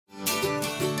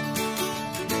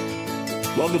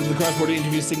Welcome to the Cross-Border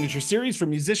Interview Signature Series. From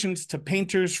musicians to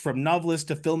painters, from novelists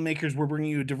to filmmakers, we're bringing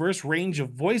you a diverse range of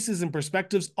voices and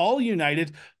perspectives, all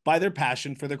united by their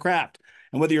passion for the craft.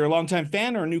 And whether you're a longtime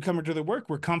fan or a newcomer to their work,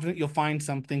 we're confident you'll find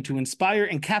something to inspire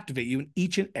and captivate you in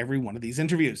each and every one of these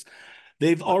interviews.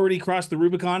 They've already crossed the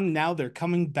Rubicon. Now they're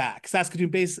coming back.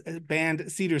 Saskatoon-based band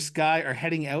Cedar Sky are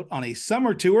heading out on a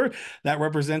summer tour that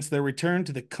represents their return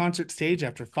to the concert stage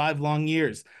after 5 long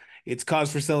years. It's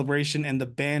cause for celebration, and the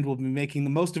band will be making the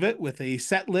most of it with a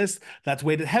set list that's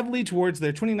weighted heavily towards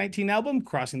their 2019 album,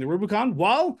 Crossing the Rubicon,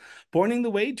 while pointing the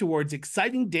way towards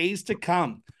exciting days to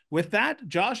come. With that,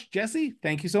 Josh, Jesse,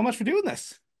 thank you so much for doing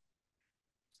this.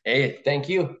 Hey, thank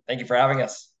you. Thank you for having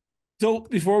us. So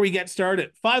before we get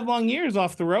started, 5 long years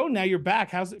off the road, now you're back.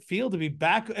 How's it feel to be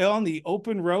back on the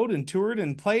open road and toured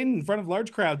and playing in front of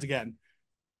large crowds again?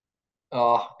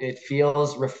 It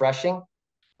feels refreshing.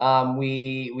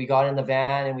 We got in the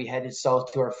van and we headed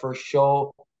south to our first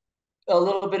show. A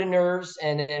little bit of nerves,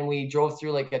 and then we drove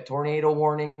through like a tornado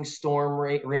warning storm,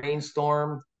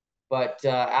 rainstorm. But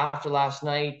after last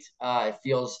night,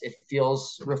 it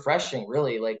feels refreshing,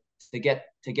 really. Like to get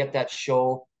that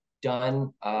show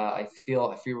done. I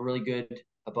feel really good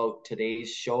about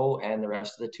today's show and the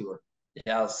rest of the tour.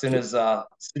 Yeah, as soon as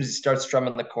you start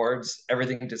strumming the chords,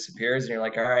 everything disappears, and you're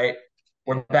like, all right,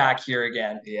 we're back here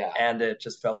again. Yeah, and it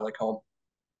just felt like home.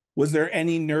 Was there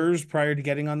any nerves prior to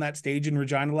getting on that stage in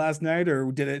Regina last night,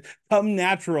 or did it come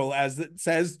natural? As it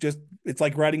says, just it's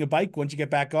like riding a bike. Once you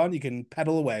get back on, you can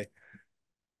pedal away.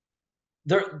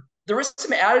 There was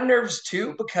some added nerves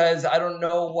too, because I don't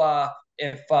know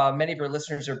if many of your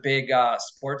listeners are big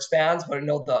sports fans, but I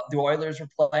know the Oilers were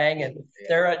playing, and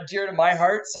they're dear to my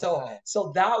heart. So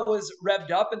that was revved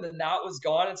up, and then that was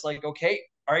gone. It's like, okay,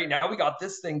 all right, now we got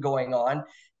this thing going on,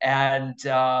 and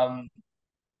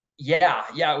yeah,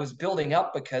 it was building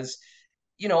up because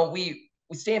we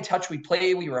stay in touch, we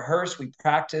play, we rehearse, we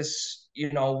practice.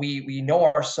 We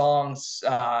know our songs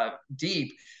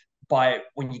deep, but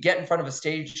when you get in front of a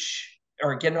stage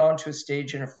or get onto a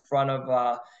stage in front of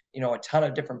a ton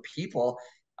of different people,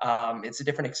 it's a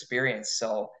different experience.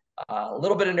 So a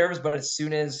little bit of nerves, but as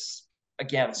soon as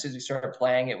we started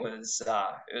playing, it was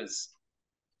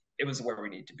where we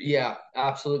need to be. Yeah,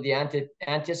 absolutely. The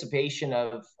anticipation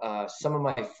of some of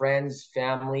my friends,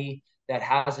 family that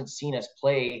hasn't seen us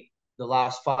play the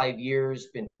last 5 years,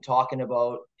 been talking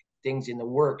about things in the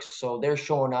works. So they're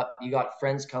showing up. You got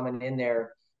friends coming in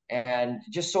there, and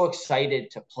just so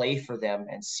excited to play for them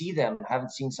and see them.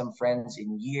 Haven't seen some friends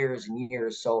in years and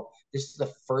years. So this is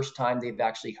the first time they've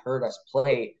actually heard us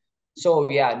play. So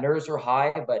yeah, nerves are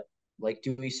high, but like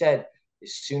Dewey said,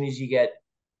 as soon as you get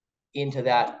into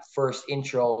that first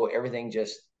intro, everything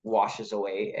just washes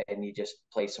away and you just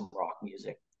play some rock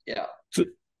music. Yeah. So,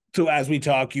 so as we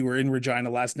talk, you were in Regina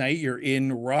last night. You're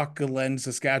in Rockland,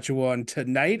 Saskatchewan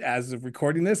tonight as of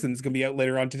recording this, and it's going to be out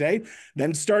later on today.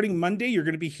 Then starting Monday, you're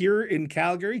going to be here in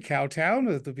Calgary,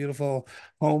 Cowtown, the beautiful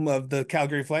home of the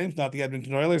Calgary Flames, not the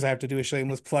Edmonton Oilers. I have to do a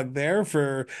shameless plug there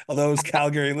for those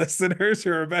Calgary listeners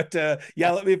who are about to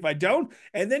yell at me if I don't.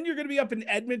 And then you're going to be up in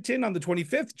Edmonton on the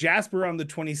 25th, Jasper on the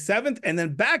 27th, and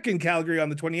then back in Calgary on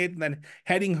the 28th, and then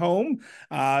heading home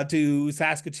to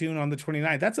Saskatoon on the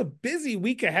 29th. That's a busy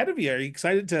week ahead of you. Are you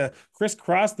excited to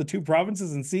crisscross the two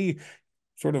provinces and see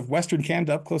sort of Western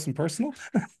Canada up close and personal?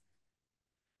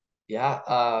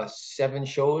 Yeah, 7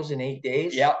 shows in 8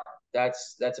 days. Yeah,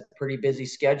 that's a pretty busy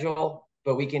schedule,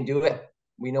 but we can do it.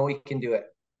 We know we can do it.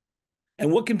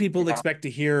 And what can people expect to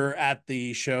hear at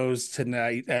the shows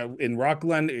tonight in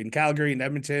Rockland, in Calgary, in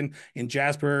Edmonton, in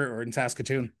Jasper, or in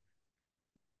Saskatoon?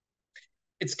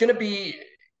 It's gonna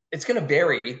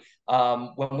vary.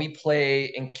 When we play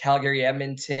in Calgary,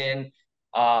 Edmonton,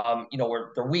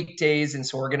 they're weekdays, and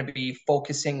so we're gonna be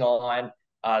focusing on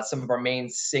some of our main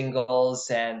singles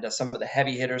and some of the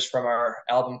heavy hitters from our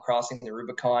album Crossing the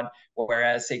Rubicon.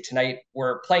 Whereas, say tonight,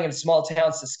 we're playing in a small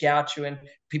town, Saskatchewan.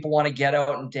 People want to get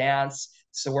out and dance,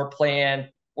 so we're playing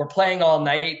all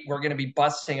night. We're going to be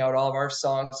busting out all of our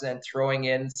songs and throwing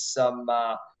in some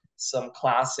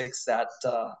classics that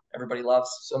everybody loves.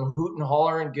 Some hoot and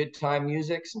holler and good time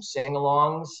music, some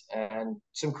sing-alongs, and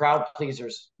some crowd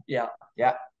pleasers. Yeah,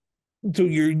 yeah. So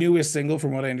your newest single,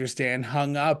 from what I understand,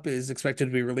 Hung Up, is expected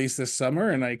to be released this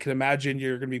summer, and I can imagine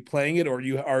you're going to be playing it, or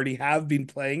you already have been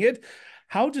playing it.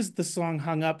 How does the song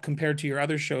Hung Up compare to your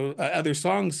other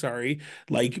songs, sorry,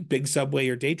 like Big Subway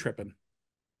or Day Trippin'?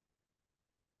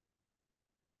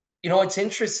 It's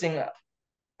interesting.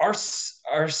 Our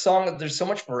song, there's so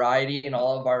much variety in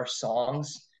all of our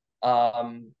songs,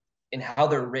 in how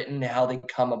they're written, how they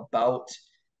come about.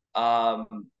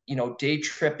 Day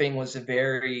Tripping was a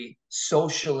very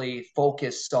socially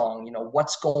focused song.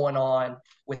 What's going on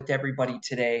with everybody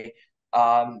today,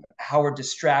 how we're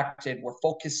distracted, we're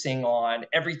focusing on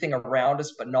everything around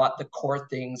us, but not the core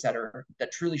things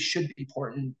that truly should be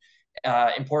important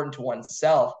to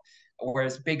oneself.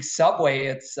 Whereas Big Subway,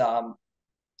 it's a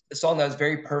song that was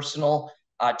very personal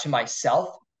to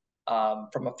myself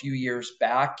from a few years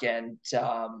back, and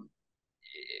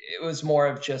it was more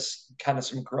of just kind of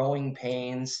some growing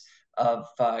pains of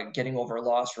getting over a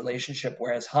lost relationship.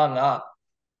 Whereas Hung Up,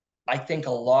 I think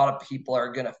a lot of people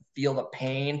are going to feel the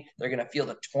pain, they're going to feel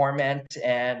the torment,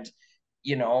 and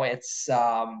it's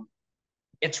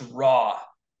raw.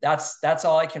 That's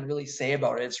all I can really say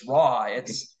about it. It's raw.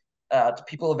 It's to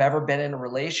people who've ever been in a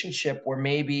relationship where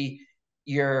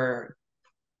you're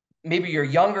maybe you're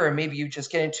younger, and maybe you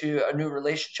just get into a new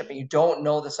relationship and you don't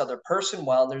know this other person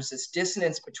well, and there's this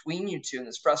dissonance between you two and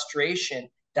this frustration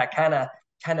that kind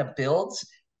of builds,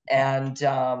 and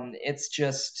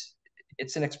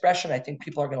it's an expression. I think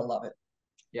people are going to love it.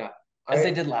 Yeah, as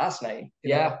they did last night.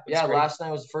 Yeah, last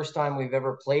night was the first time we've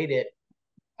ever played it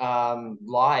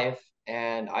live,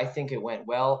 and I think it went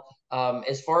well.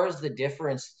 As far as the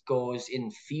difference goes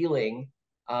in feeling,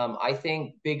 I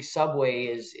think Big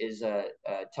Subway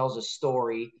tells a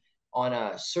story on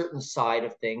a certain side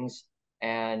of things,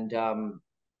 and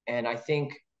I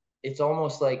think it's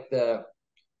almost like the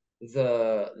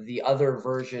other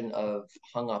version of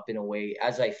Hung Up in a way,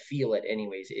 as I feel it.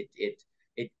 Anyways, it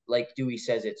like Dewey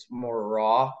says, it's more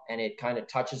raw, and it kind of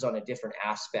touches on a different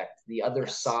aspect. The other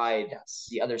side,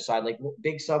 the other side, like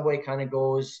Big Subway kind of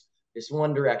goes this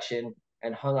one direction,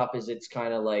 and Hung Up it's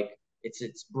kind of like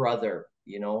its brother.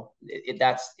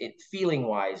 That's it feeling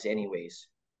wise, anyways.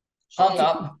 Hung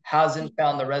Up hasn't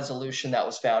found the resolution that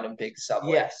was found in Big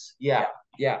Subway. Yes, yeah.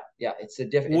 It's a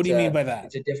different. What do you mean by that?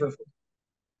 It's a different.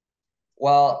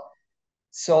 Well,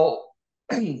 so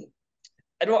I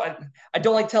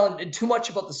don't like telling too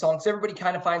much about the song because everybody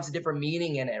kind of finds a different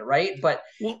meaning in it, right? But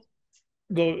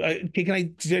go. Can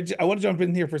I want to jump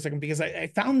in here for a second, because I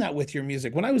found that with your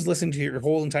music, when I was listening to your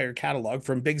whole entire catalog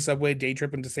from Big Subway, Day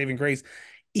Tripping to Saving Grace,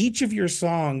 each of your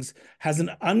songs has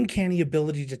an uncanny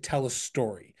ability to tell a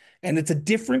story. And it's a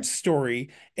different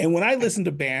story. And when I listen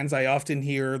to bands, I often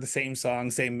hear the same song,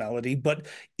 same melody, but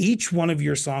each one of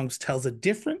your songs tells a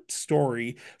different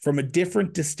story from a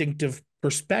different distinctive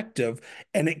perspective,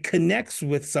 and it connects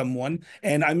with someone.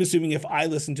 And I'm assuming if I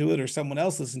listen to it or someone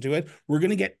else listen to it, we're going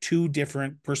to get two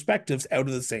different perspectives out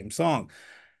of the same song.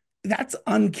 That's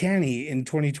uncanny in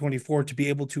 2024 to be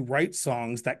able to write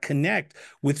songs that connect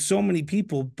with so many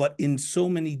people, but in so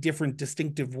many different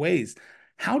distinctive ways.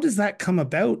 How does that come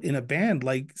about in a band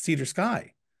like Cedar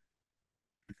Sky?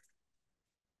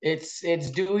 It's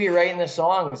Dewey writing the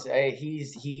songs.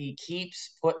 He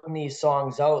keeps putting these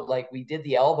songs out. Like, we did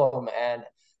the album,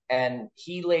 and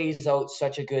he lays out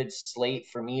such a good slate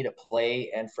for me to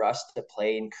play and for us to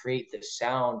play and create the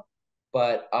sound.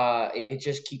 But it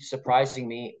just keeps surprising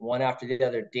me one after the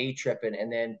other. Day Tripping,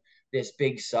 and then this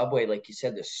Big Subway, like you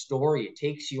said, the story. It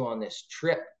takes you on this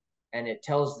trip, and it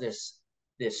tells this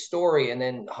story. And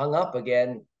then Hung Up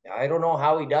again. I don't know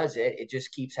how he does it. It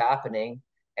just keeps happening,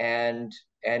 and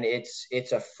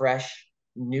it's a fresh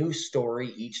new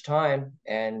story each time,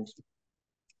 and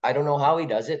I don't know how he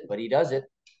does it, but he does it.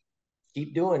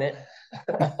 Keep doing it.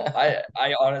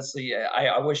 I honestly,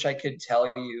 I wish I could tell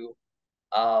you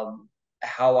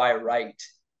how I write.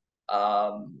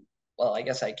 Well, I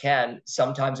guess I can.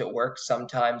 Sometimes it works,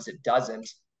 sometimes it doesn't,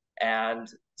 and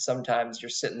sometimes you're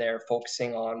sitting there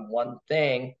focusing on one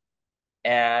thing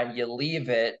and you leave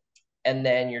it, and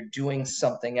then you're doing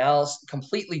something else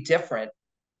completely different,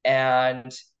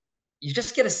 and you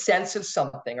just get a sense of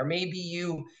something, or maybe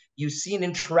you see an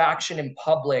interaction in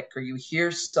public, or you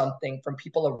hear something from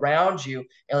people around you,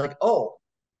 and like, oh,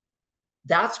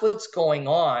 that's what's going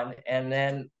on. And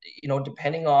then,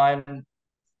 depending on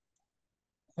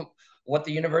what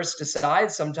the universe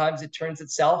decides, sometimes it turns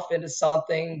itself into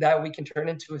something that we can turn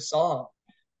into a song.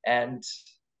 And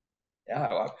yeah,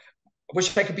 I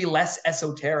wish I could be less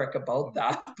esoteric about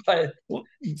that. But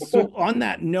so on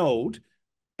that note,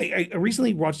 I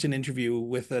recently watched an interview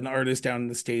with an artist down in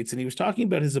the States, and he was talking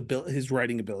about his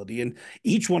writing ability. And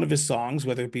each one of his songs,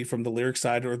 whether it be from the lyric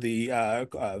side or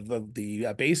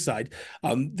the bass side,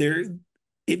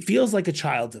 it feels like a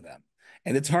child to them.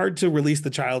 And it's hard to release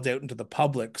the child out into the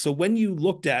public. So when you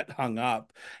looked at Hung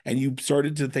Up and you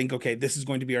started to think, okay, this is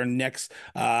going to be our next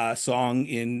song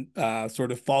in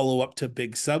sort of follow up to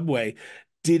Big Subway,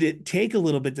 did it take a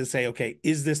little bit to say, okay,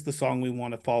 is this the song we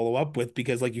want to follow up with?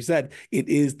 Because like you said, it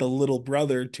is the little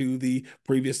brother to the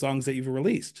previous songs that you've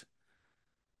released.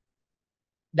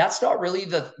 that's not really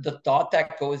the thought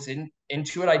that goes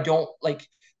into it. I don't like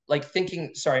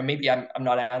thinking, sorry, maybe I'm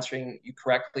not answering you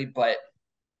correctly, but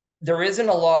there isn't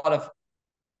a lot of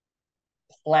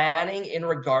planning in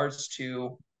regards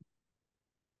to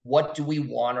what do we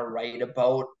want to write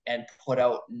about and put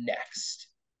out next.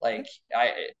 Like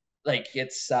I like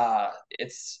it's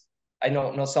I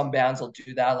don't know, some bands will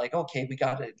do that, like, okay, we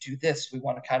got to do this, we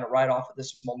want to kind of ride off of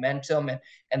this momentum,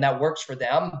 and that works for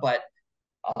them. But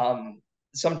um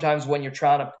sometimes when you're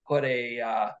trying to put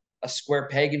a square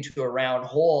peg into a round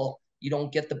hole, you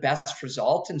don't get the best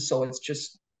result, and so it's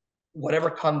just whatever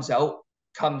comes out.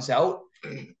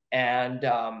 And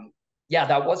yeah,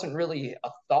 that wasn't really a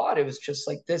thought. It was just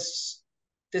like, this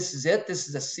is it. This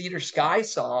is a Cedar Sky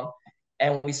song.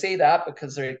 And we say that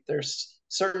because there's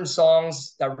certain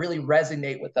songs that really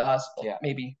resonate with us. Yeah.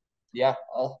 Maybe Yeah.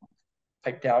 I'll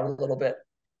pipe down a little bit.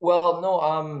 Well,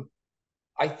 no,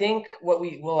 I think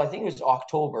I think it was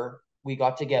October. We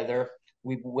got together.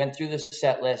 We went through the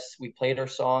set list. We played our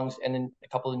songs and then a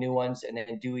couple of new ones. And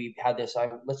then Dewey had this,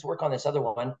 let's work on this other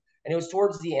one. And it was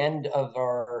towards the end of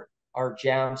our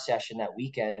jam session that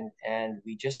weekend. And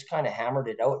we just kind of hammered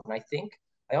it out. And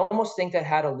I almost think that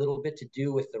had a little bit to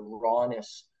do with the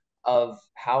rawness of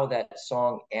how that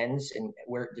song ends and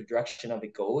where the direction of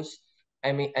it goes.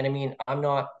 I mean, I'm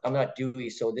not Dewey,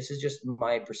 so this is just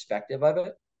my perspective of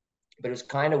it, but it was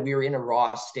kind of, we were in a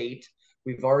raw state.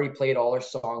 We've already played all our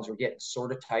songs. We're getting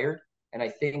sort of tired. And I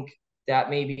think that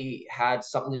maybe had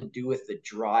something to do with the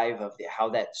drive of how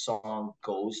that song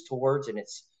goes towards. And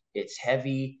it's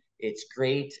heavy, it's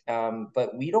great.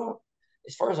 But we don't,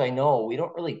 as far as I know, we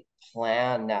don't really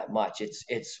plan that much.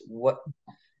 It's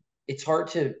hard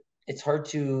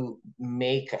to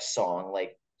make a song,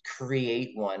 like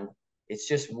create one. It's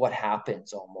just what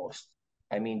happens almost.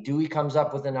 I mean, Dewey comes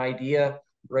up with an idea,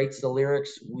 writes the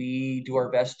lyrics. We do our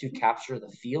best to capture the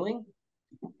feeling,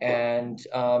 and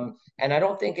I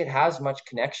don't think it has much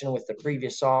connection with the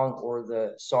previous song or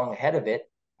the song ahead of it.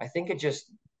 I think it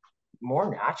just more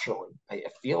naturally. I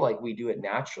feel like we do it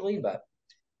naturally, but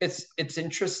It's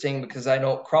interesting because I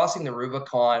know Crossing the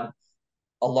Rubicon,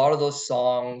 a lot of those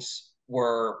songs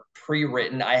were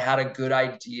pre-written. I had a good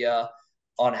idea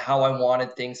on how I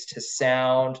wanted things to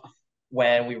sound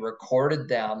when we recorded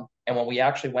them. And when we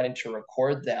actually went in to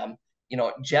record them, you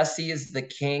know, Jesse is the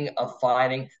king of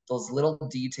finding those little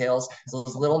details,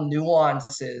 those little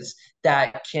nuances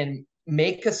that can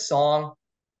make a song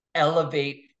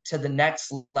elevate to the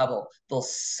next level.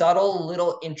 Those subtle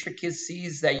little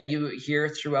intricacies that you hear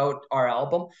throughout our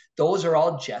album, those are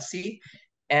all Jesse.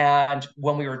 And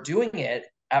when we were doing it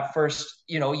at first,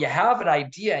 you know, you have an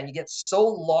idea and you get so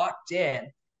locked in.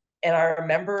 And I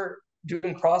remember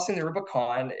doing Crossing the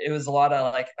Rubicon, it was a lot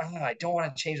of like, oh, I don't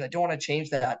want to change that. I don't want to change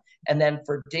that. And then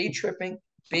for Day Tripping,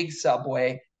 Big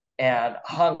Subway, and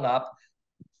Hung Up,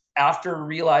 after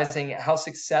realizing how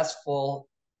successful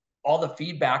all the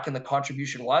feedback and the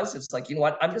contribution was, it's like, you know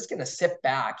what, I'm just going to sit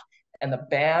back. And the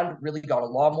band really got a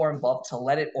lot more involved to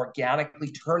let it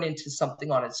organically turn into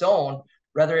something on its own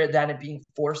rather than it being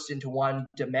forced into one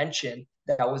dimension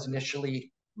that was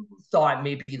initially thought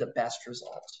may be the best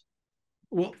result.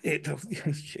 Well,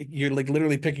 you're like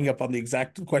literally picking up on the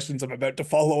exact questions I'm about to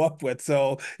follow up with.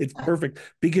 So it's perfect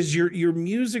because your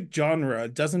music genre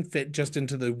doesn't fit just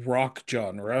into the rock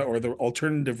genre or the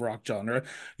alternative rock genre.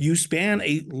 You span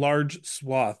a large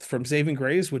swath from Saving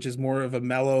Grace, which is more of a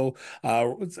mellow, I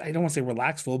don't want to say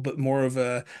relaxful, but more of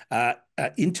a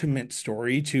intimate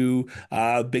story, to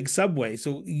Big Subway.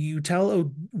 So you tell a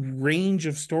range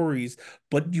of stories,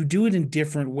 but you do it in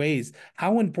different ways.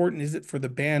 How important is it for the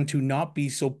band to not be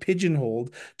so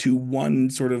pigeonholed to one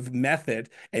sort of method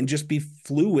and just be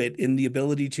fluid in the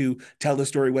ability to tell the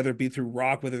story, whether it be through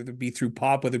rock, whether it be through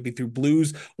pop, whether it be through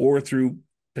blues, or through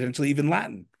potentially even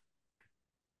Latin?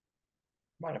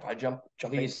 Mind if I jump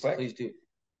please, in quick? please do.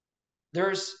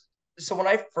 There's so when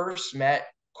I first met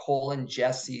Cole and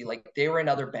Jesse, like they were in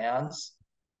other bands.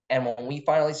 And when we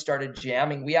finally started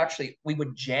jamming, we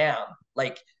would jam.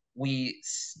 Like we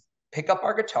pick up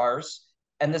our guitars,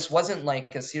 and this wasn't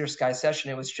like a Cedar Sky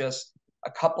session. It was just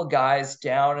a couple guys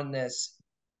down in this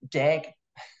dank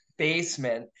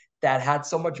basement that had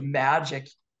so much magic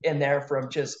in there from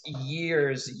just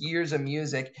years of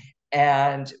music.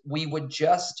 And we would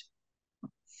just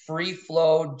free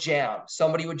flow jam.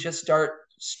 Somebody would just start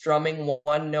strumming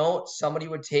one note, somebody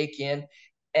would take in,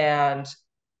 and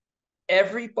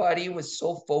everybody was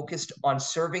so focused on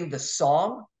serving the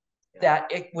song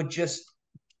that it would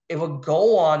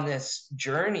go on this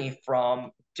journey from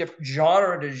different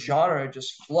genre to genre,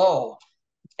 just flow.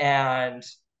 And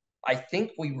I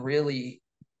think we really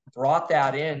brought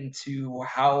that into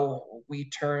how we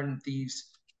turn these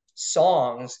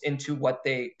songs into what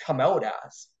they come out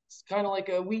as. It's kind of like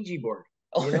a Ouija board,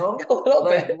 a little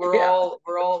like bit.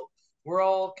 we're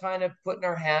all kind of putting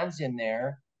our hands in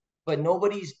there, but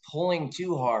nobody's pulling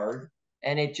too hard,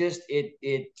 and it just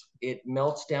it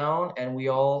melts down, and we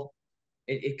all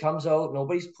it comes out.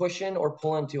 Nobody's pushing or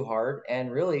pulling too hard,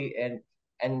 and really,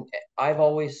 and I've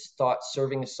always thought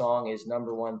serving a song is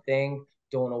number one thing.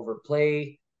 Don't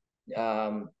overplay.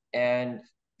 And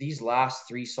these last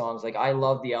three songs, like I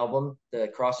love the album, the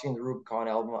Crossing the Rubicon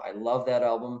album. I love that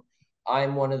album.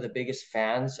 I'm one of the biggest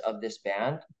fans of this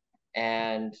band,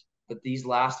 and but these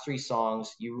last three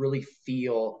songs, you really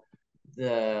feel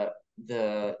the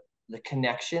the the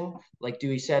connection. Like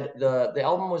Dewey said, the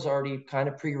album was already kind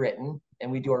of pre-written,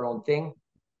 and we do our own thing,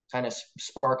 kind of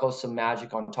sparkles some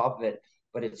magic on top of it.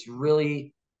 But it's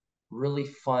really, really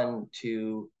fun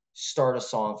to start a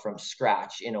song from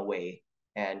scratch in a way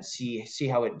and see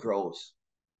how it grows.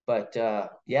 But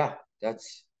yeah,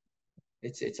 that's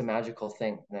it's a magical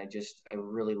thing, and I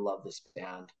really love this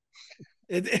band.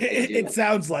 It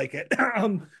sounds like it.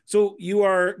 So you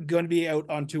are going to be out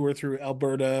on tour through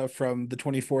Alberta from the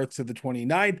 24th to the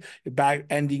 29th, back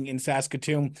ending in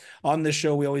Saskatoon. On this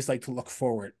show, we always like to look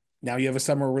forward. Now you have a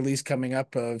summer release coming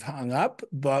up of Hung Up,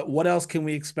 but what else can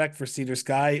we expect for Cedar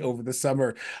Sky over the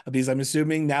summer? Because I'm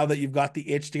assuming now that you've got the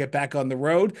itch to get back on the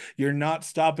road, you're not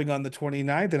stopping on the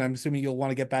 29th, and I'm assuming you'll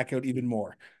want to get back out even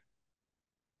more.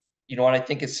 You know what? I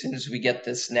think as soon as we get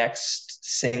this next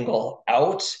single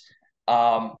out,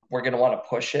 we're going to want to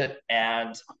push it.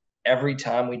 And every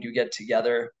time we do get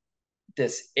together,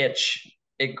 this itch,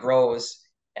 it grows.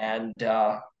 And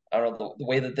I don't know, the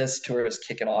way that this tour is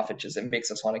kicking off, it makes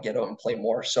us want to get out and play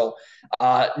more. So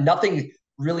nothing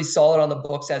really solid on the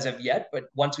books as of yet, but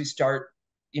once we start,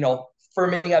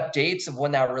 firming up dates of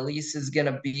when that release is going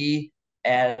to be,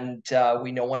 and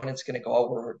we know when it's going to go out,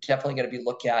 we're definitely going to be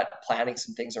looking at planning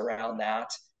some things around that,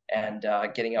 and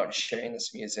getting out and sharing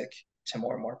this music to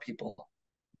more and more people.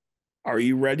 Are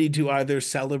you ready to either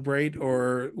celebrate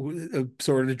or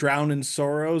sort of drown in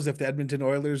sorrows if the Edmonton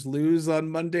Oilers lose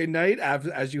on Monday night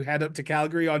as you head up to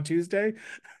Calgary on Tuesday?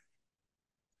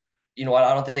 You know what?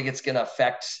 I don't think it's going to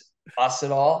affect us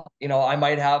at all. I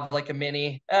might have like a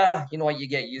mini, you know what? You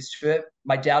get used to it.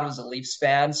 My dad was a Leafs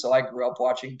fan, so I grew up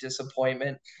watching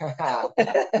disappointment. Yeah,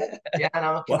 and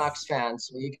I'm a Canucks fan,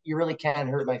 so you really can't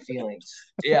hurt my feelings.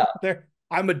 Yeah.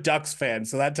 I'm a Ducks fan,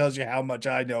 so that tells you how much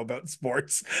I know about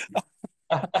sports.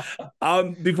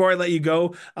 Before I let you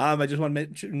go, I just want to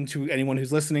mention to anyone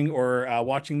who's listening or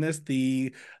watching this,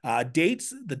 the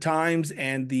dates, the times,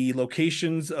 and the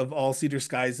locations of all Cedar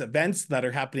Sky's events that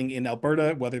are happening in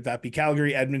Alberta, whether that be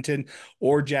Calgary, Edmonton,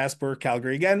 or Jasper,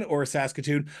 Calgary again, or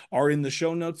Saskatoon, are in the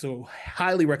show notes. So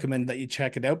highly recommend that you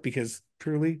check it out, because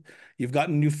truly you've got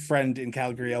a new friend in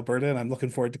Calgary, Alberta, and I'm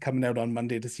looking forward to coming out on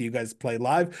Monday to see you guys play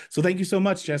live. So thank you so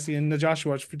much, Jesse and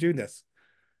Joshua, for doing this.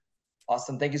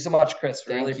 Awesome. Thank you so much, Chris.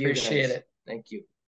 We really appreciate it. Thank you.